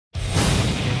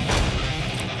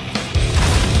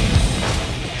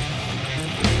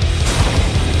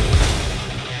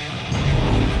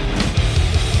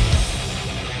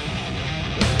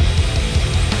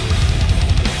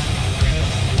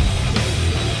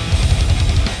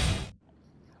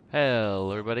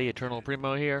Hello everybody, Eternal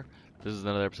Primo here. This is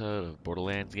another episode of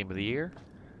Borderlands Game of the Year.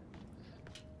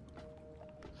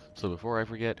 So before I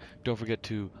forget, don't forget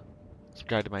to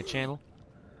subscribe to my channel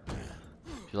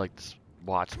if you like to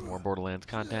watch more Borderlands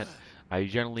content. I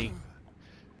generally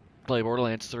play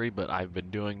Borderlands 3, but I've been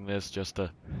doing this just to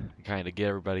kind of get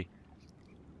everybody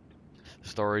the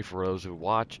story for those who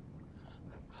watch.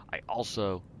 I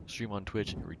also stream on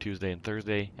Twitch every Tuesday and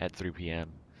Thursday at 3 p.m.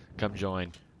 Come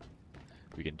join.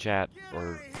 We can chat,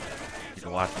 or you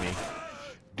can watch me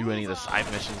do any of the side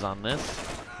missions on this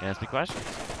and ask me questions.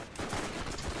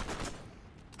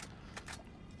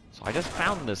 So I just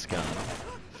found this gun,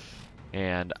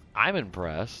 and I'm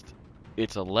impressed.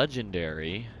 It's a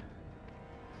legendary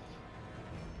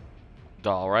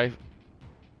assault rifle.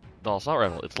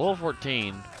 It's level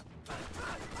 14,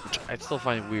 which I still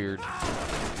find weird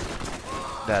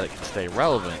that it can stay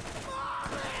relevant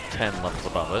 10 levels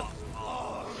above it.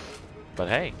 But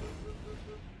hey,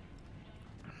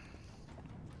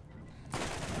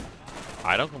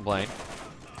 I don't complain.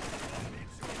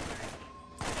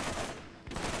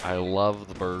 I love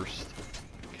the burst.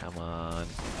 Come on.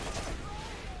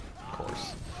 Of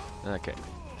course. Okay.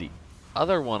 The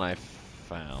other one I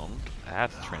found,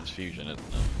 that's transfusion, isn't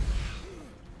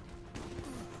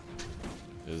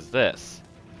it? Is this.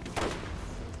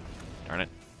 Darn it.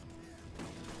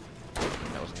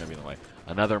 That wasn't gonna be in the way.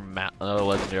 Another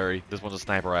legendary. This one's a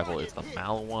sniper rifle. It's the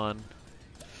Mal one.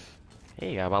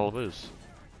 Hey, got a bottle of booze.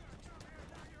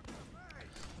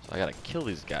 So I gotta kill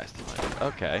these guys tonight.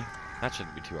 Okay, that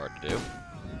shouldn't be too hard to do.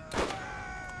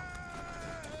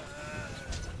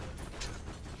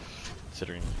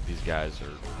 Considering these guys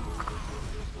are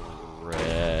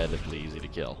incredibly easy to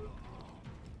kill.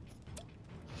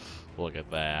 Look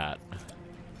at that.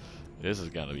 This is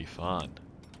gonna be fun.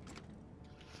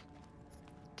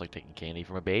 Like taking candy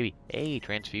from a baby. Hey,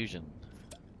 transfusion.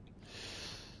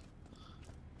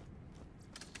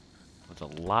 That's a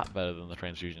lot better than the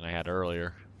transfusion I had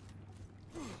earlier.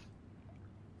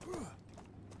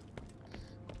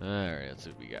 Alright, let's see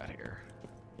what we got here.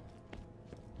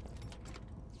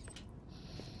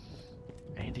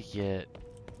 I need to get...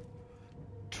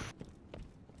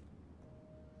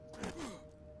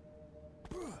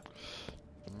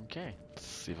 Okay, let's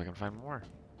see if I can find more.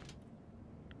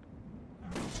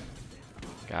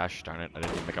 Gosh darn it, I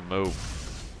didn't even make a move.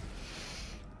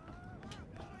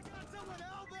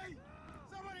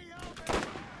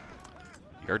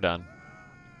 You're done.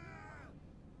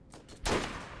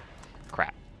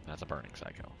 Crap, that's a burning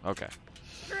psycho. Okay.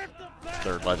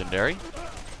 Third legendary.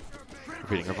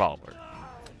 Repeating revolver.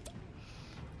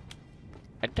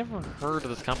 I'd never heard of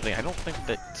this company. I don't think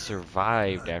that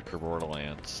survived after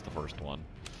Borderlands, the first one.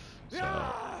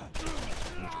 So,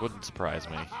 it wouldn't surprise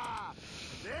me.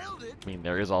 I mean,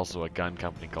 there is also a gun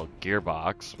company called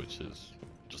Gearbox, which is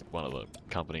just one of the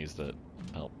companies that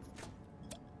help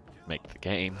make the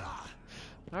game.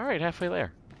 Alright, halfway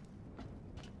there.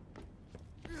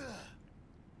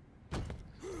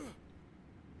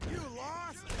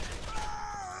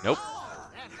 Nope.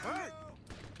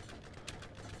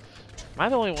 Am I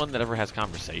the only one that ever has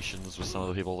conversations with some of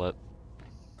the people that...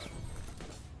 I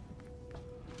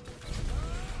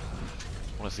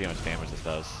want to see how much damage this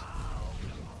does.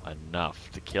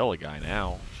 Enough to kill a guy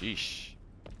now. Sheesh.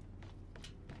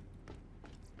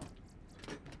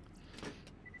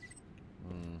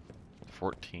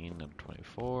 14 and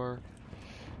 24.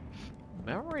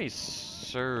 Memory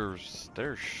serves.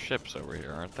 There's ships over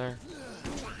here, aren't there?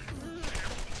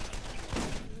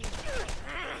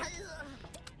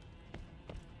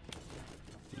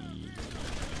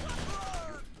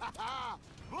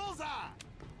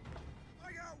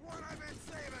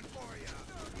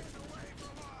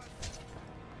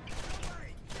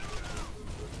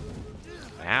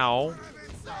 Ow.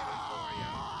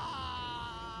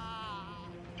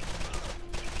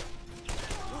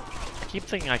 I keep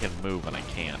thinking I can move and I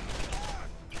can't.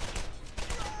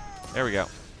 There we go.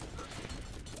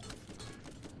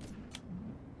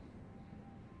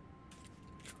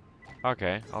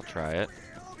 Okay, I'll try it.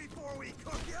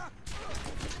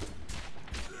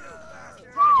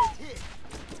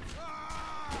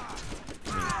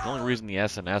 The only reason the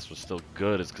SNS was still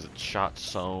good is because it shot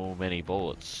so many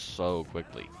bullets so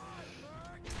quickly.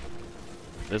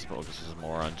 This focuses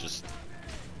more on just...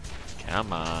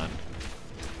 Come on.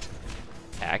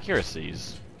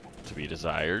 Accuracies to be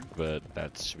desired, but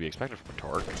that should be expected from a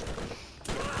torque.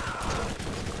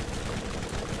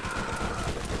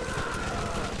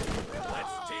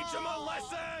 Let's teach him a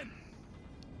lesson!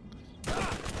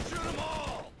 Shoot them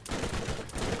all!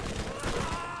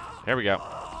 There we go.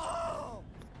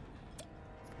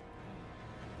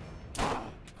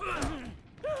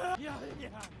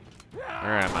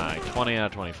 Where am I? 20 out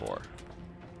of 24.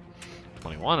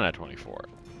 21 out of 24.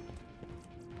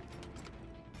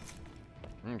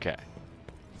 Okay.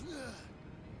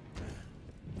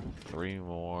 3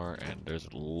 more, and there's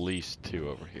at least 2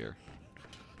 over here.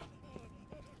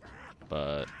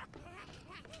 But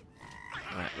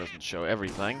that doesn't show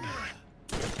everything.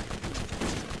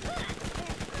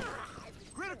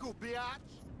 Critical, biatch.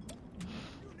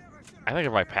 I think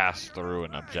if I pass through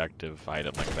an objective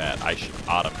item like that, I should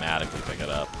automatically pick it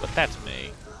up. But that's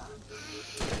me.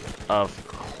 Of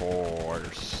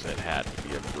course, it had to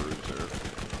be a bruiser.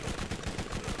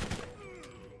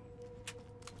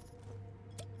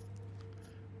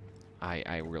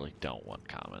 I really don't want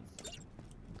common.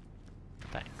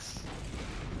 Thanks.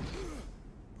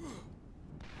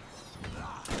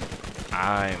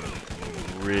 I'm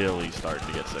really starting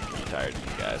to get sick and tired of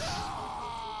you guys.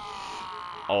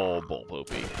 Oh, bull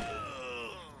poopy.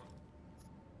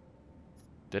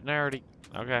 Didn't I already?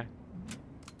 Okay.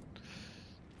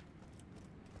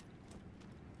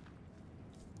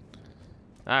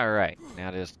 Alright,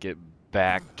 now just get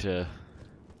back to...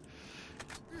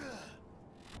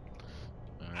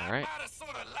 Alright. I might have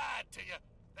sort of lied to you.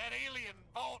 That alien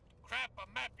vault crap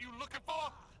a map you looking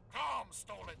for? Crom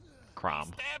stole it.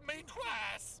 Crom. Stabbed me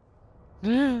twice.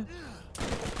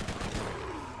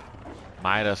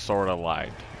 Mighta sorta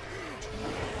lied.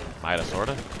 Mighta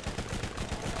sorta?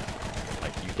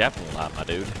 Like, you definitely lied, my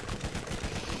dude.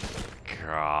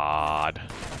 God.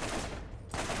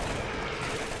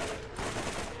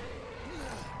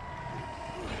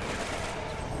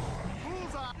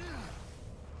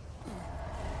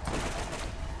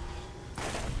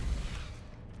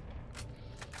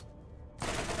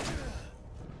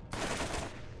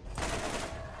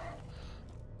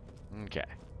 Okay.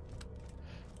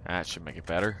 That should make it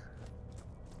better.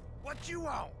 What you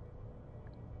want?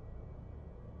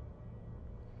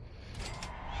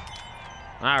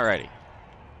 Alrighty.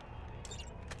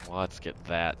 Well, let's get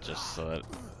that just so that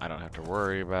I don't have to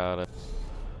worry about it.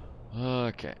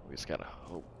 Okay, we just gotta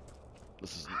hope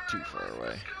this isn't too far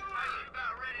away.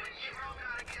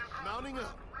 Mounting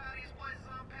up.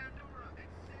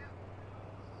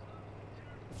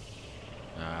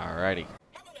 Alrighty.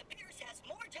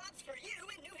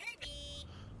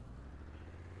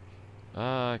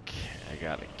 Okay, I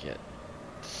gotta get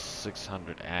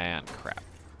 600 and crap.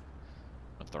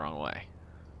 Went the wrong way.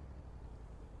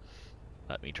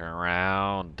 Let me turn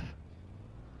around.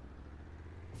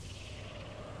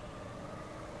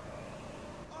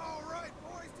 All right,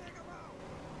 boys, take him out.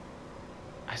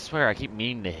 I swear I keep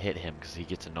meaning to hit him because he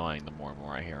gets annoying the more and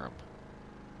more I hear him.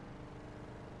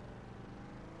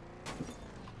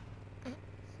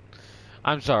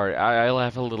 I'm sorry, I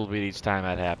laugh a little bit each time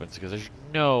that happens because there's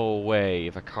no way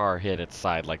if a car hit its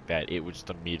side like that, it would just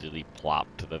immediately plop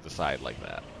to the side like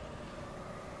that.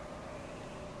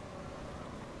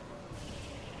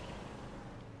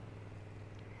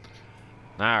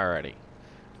 Alrighty.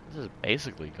 This is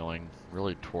basically going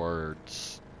really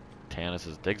towards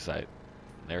Tannis's dig site.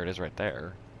 There it is right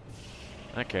there.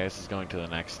 Okay, this is going to the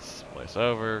next place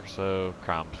over, so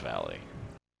Crom's Valley.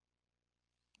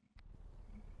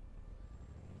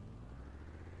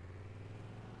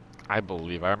 I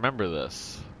believe I remember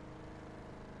this.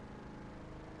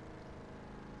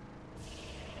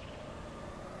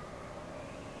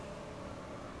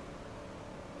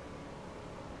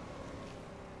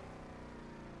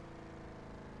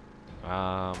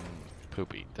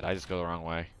 Poopy. Did I just go the wrong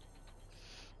way?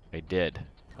 I did.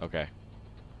 Okay.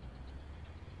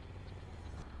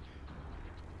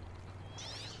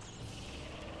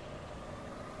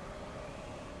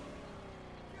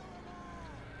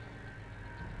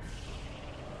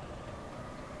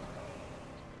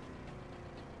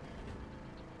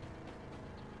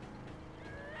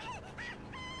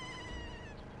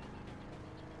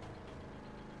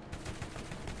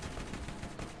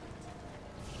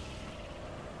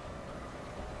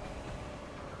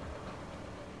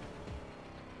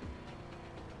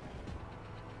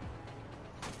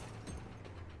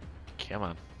 Come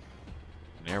on.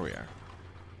 There we are.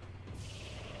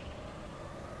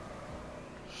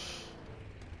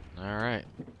 Alright.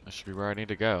 That should be where I need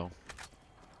to go.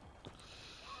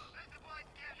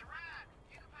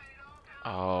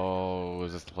 Oh,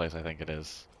 is this the place I think it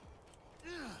is?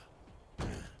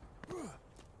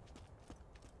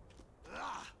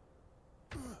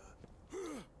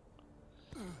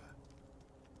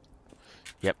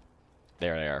 Yep.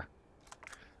 There they are.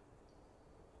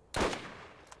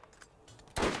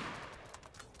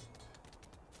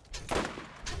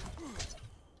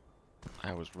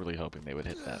 I was really hoping they would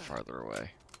hit that farther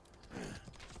away.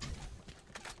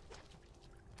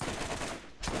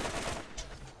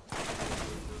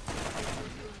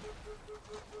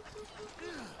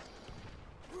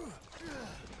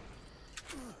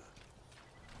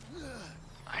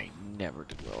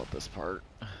 this part.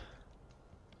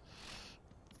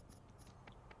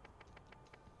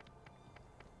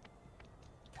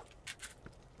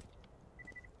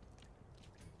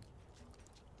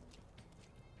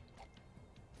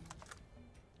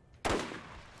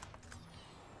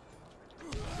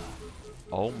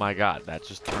 Oh my god, that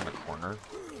just turned a corner.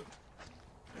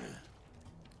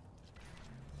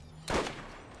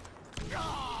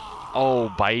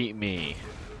 Oh, bite me.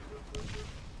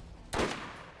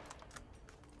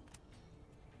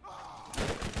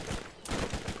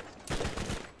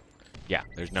 Yeah,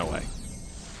 there's no way.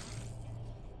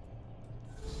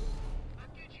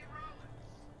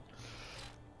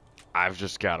 I've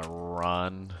just gotta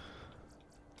run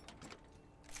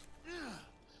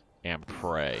and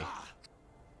pray.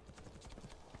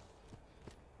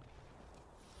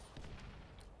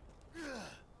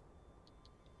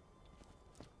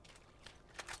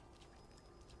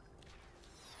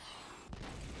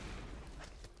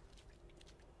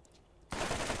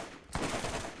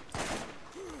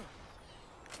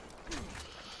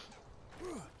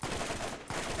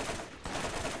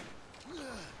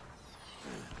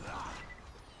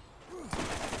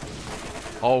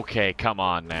 Okay, come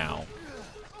on now.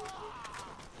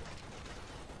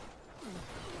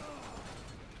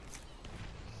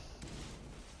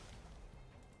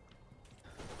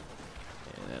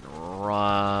 And then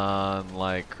run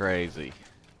like crazy.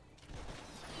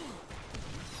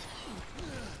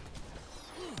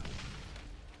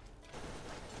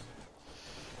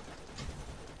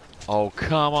 Oh,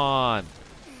 come on.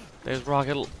 There's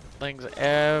rocket things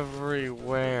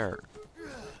everywhere.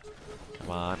 Come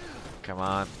on. Come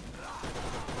on.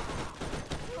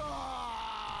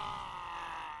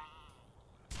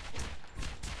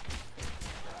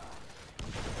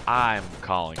 I'm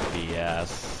calling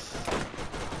BS.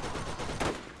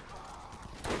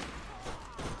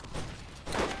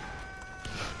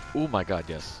 Oh my god,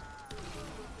 yes.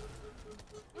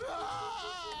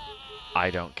 I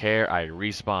don't care. I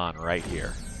respawn right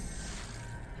here.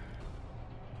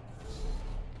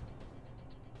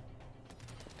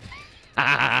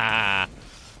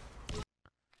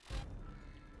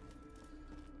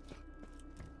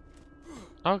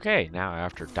 Okay, now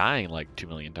after dying like 2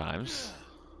 million times.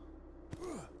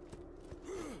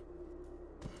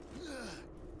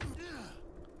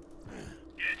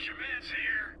 Get your meds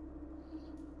here.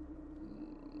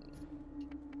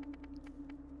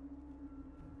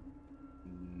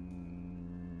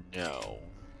 No.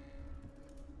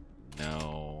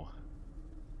 No.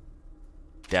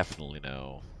 Definitely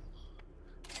no.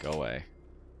 Go away.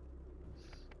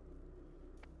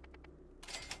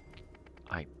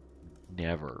 I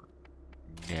never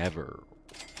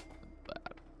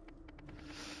that.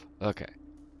 Okay.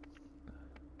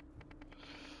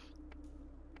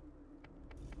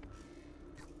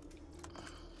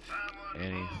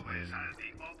 Anything.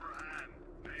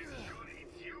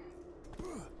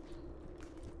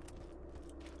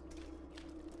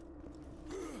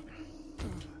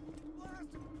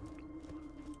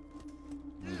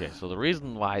 Okay, so the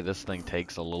reason why this thing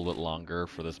takes a little bit longer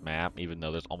for this map, even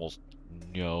though there's almost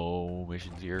no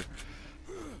missions here,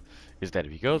 is that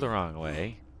if you go the wrong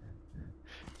way,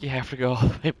 you have to go all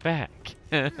the way back.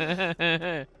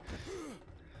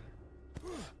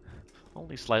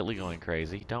 Only slightly going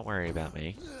crazy. Don't worry about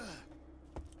me.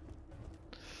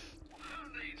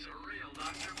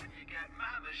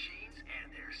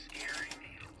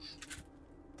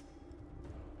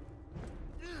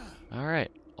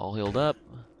 Alright, all healed up.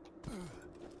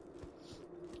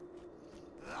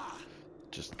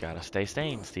 Just gotta stay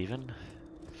sane, Steven.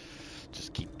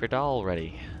 Just keep your doll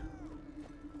ready.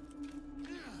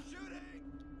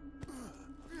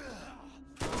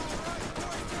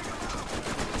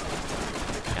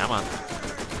 Come on.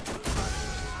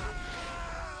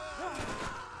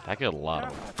 I killed a lot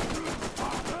of them.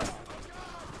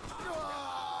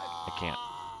 I can't.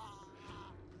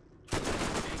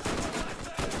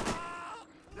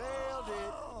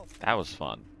 That was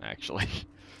fun, actually.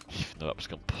 Even though that was a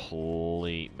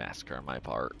complete massacre on my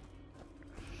part.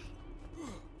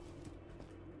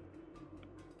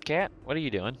 Cat, what are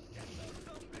you doing?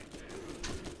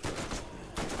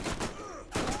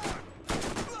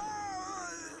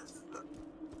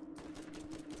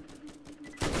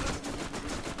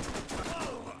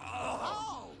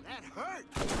 That hurt.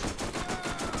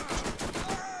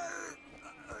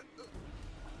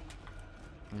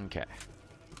 Okay.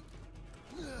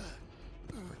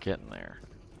 We're getting there.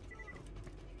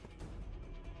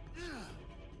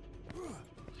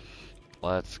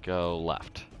 Let's go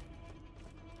left.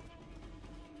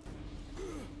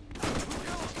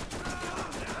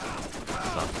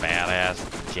 Some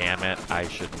badass damn it. I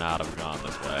should not have gone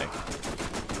this way.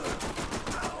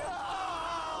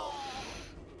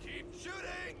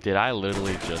 Did I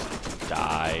literally just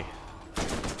die?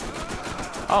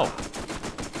 Oh.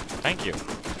 Thank you.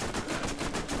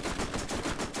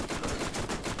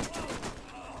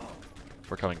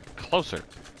 We're coming closer.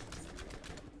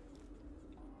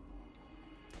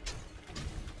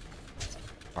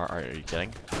 Are you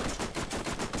kidding?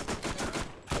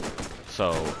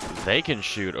 So, they can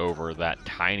shoot over that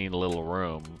tiny little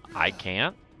room. I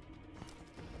can't?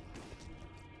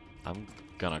 I'm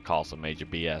gonna call some major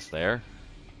BS there.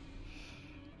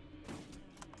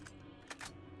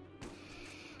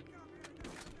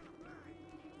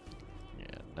 Yeah,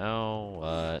 know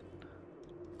what?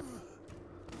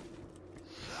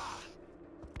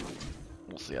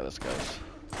 We'll see how this goes.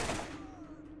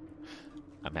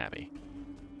 I'm happy.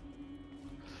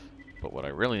 But what I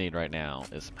really need right now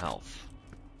is some health.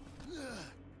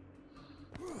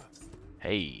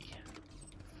 Hey.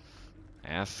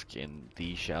 Ask and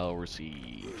thee shall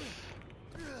receive.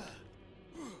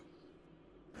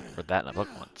 Read that in a book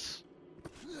once.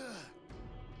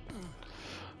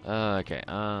 Okay,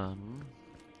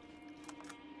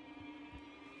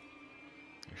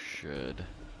 should.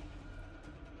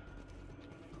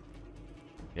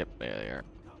 Yep, there they are.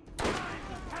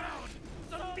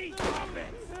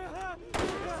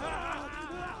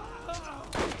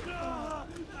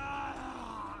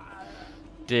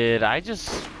 Did I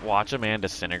just watch a man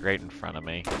disintegrate in front of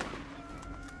me?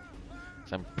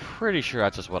 'Cause I'm pretty sure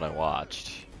that's just what I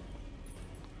watched.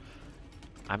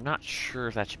 I'm not sure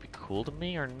if that should be cool to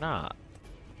me or not.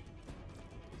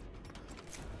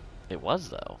 It was,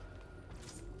 though.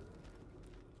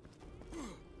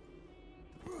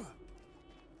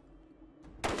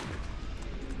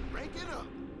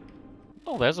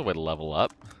 Oh, there's a way to level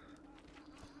up.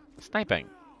 Sniping.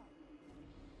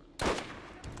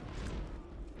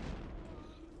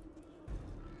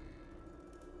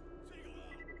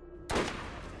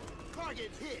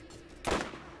 Target hit.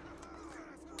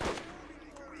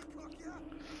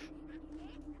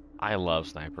 I love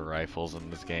sniper rifles in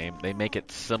this game. They make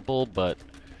it simple, but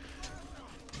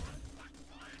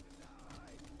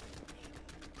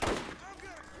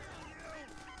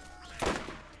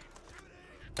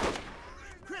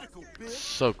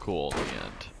so cool in the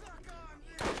end.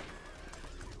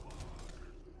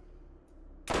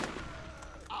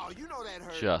 Oh, you know that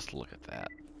hurt. Just look at that.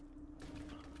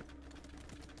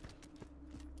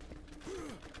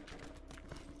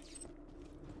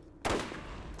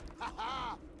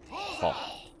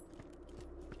 Oh.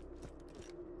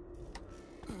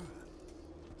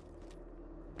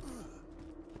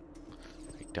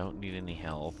 I don't need any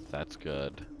health. That's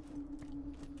good.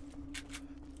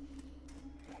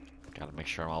 Gotta make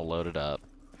sure I'm all loaded up.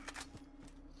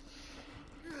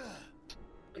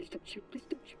 Please don't shoot, please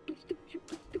don't shoot, please don't shoot,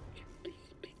 please don't shoot, please,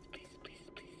 please, please,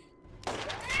 please, please.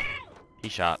 He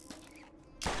shot.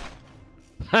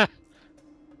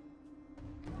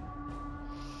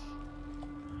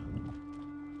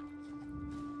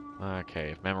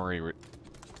 Okay, if memory.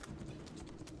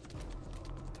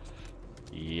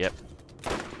 Yep.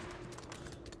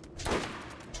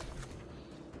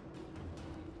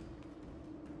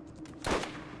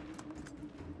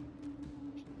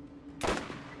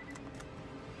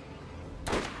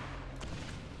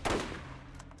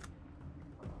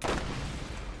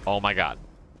 Oh my god.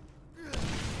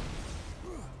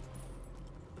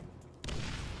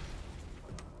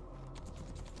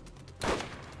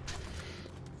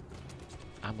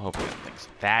 I'm hoping that thing's...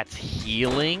 That's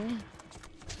healing?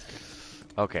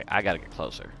 Okay, I gotta get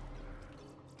closer.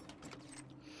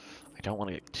 I don't want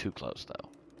to get too close, though.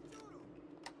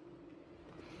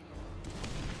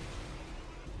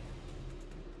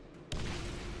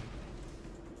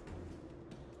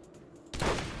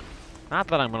 Not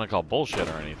that I'm gonna call bullshit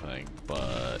or anything,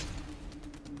 but...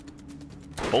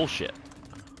 bullshit.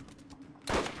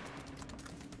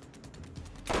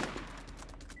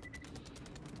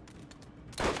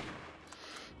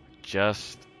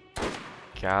 Just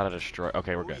gotta destroy.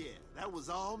 Okay, we're good. Yeah, that was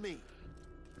all me.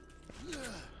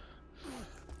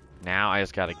 Now I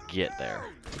just gotta get there.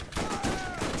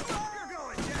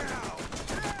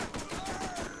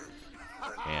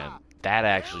 And that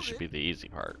actually should be the easy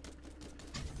part.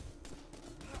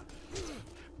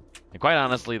 And quite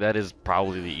honestly, that is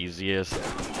probably the easiest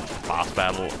boss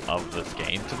battle of this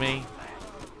game to me.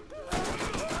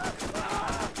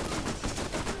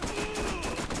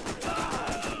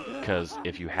 Because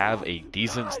if you have a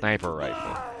decent sniper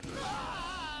rifle...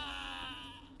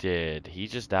 Did he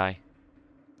just die?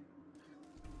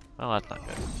 Well, that's not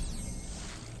good.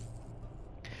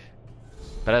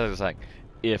 But as I was saying,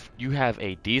 if you have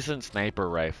a decent sniper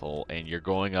rifle and you're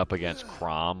going up against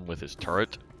Crom with his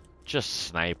turret, just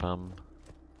snipe him.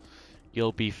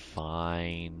 You'll be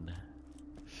fine.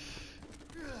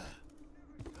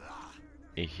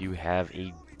 If you have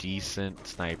a decent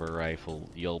sniper rifle,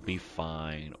 you'll be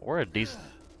fine. Or a decent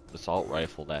assault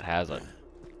rifle that has a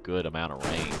good amount of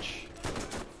range.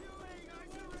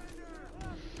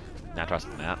 Not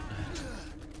trusting that.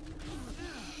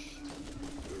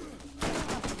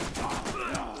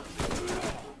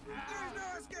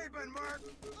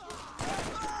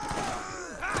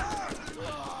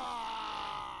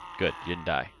 Good, you didn't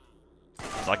die.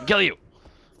 So I can kill you!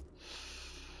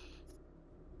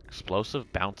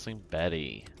 Explosive bouncing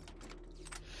Betty.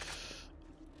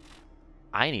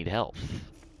 I need health.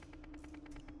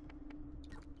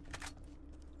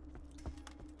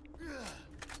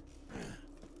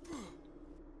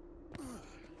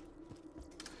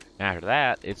 After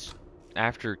that, it's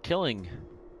after killing.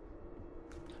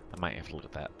 I might have to look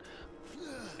at that.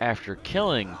 After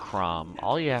killing Crom,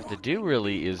 all you have to do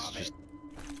really is just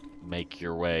make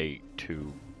your way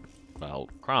to, well,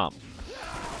 Crom,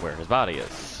 where his body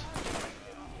is.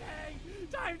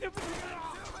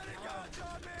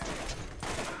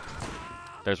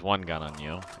 There's one gun on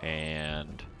you,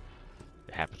 and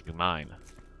it happens to be mine.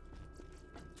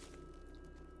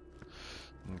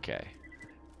 Okay.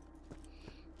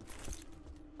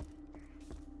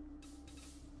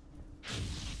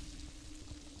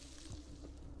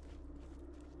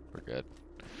 We're good.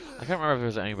 I can't remember if there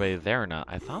was anybody there or not.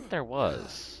 I thought there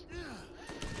was.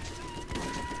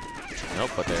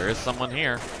 Nope, but there is someone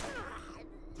here.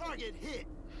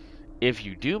 If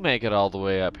you do make it all the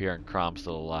way up here and Crom's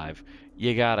still alive,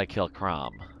 you gotta kill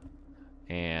Crom.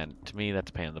 And to me,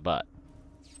 that's a pain in the butt.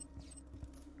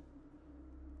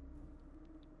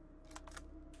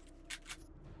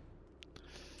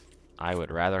 I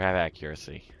would rather have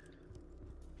accuracy.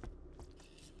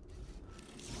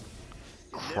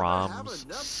 Crom's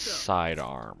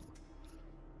sidearm.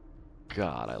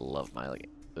 God, I love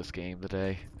this game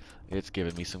today. It's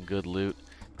given me some good loot.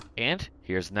 And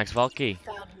here's the next vault key.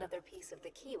 Found another piece of the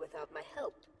key without my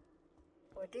help.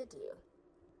 Or did you?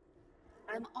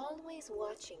 I'm always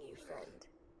watching you, friend.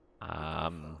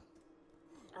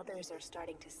 Others are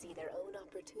starting to see their own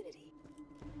opportunity.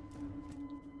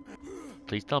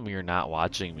 Please tell me you're not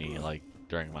watching me, like,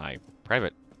 during my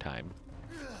private time.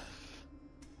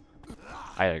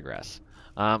 I digress.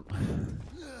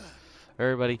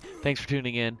 Everybody, thanks for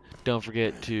tuning in. Don't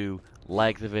forget to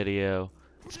like the video,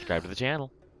 subscribe to the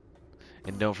channel.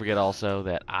 And don't forget also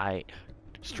that I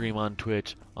stream on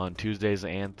Twitch on Tuesdays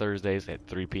and Thursdays at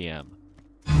 3 p.m.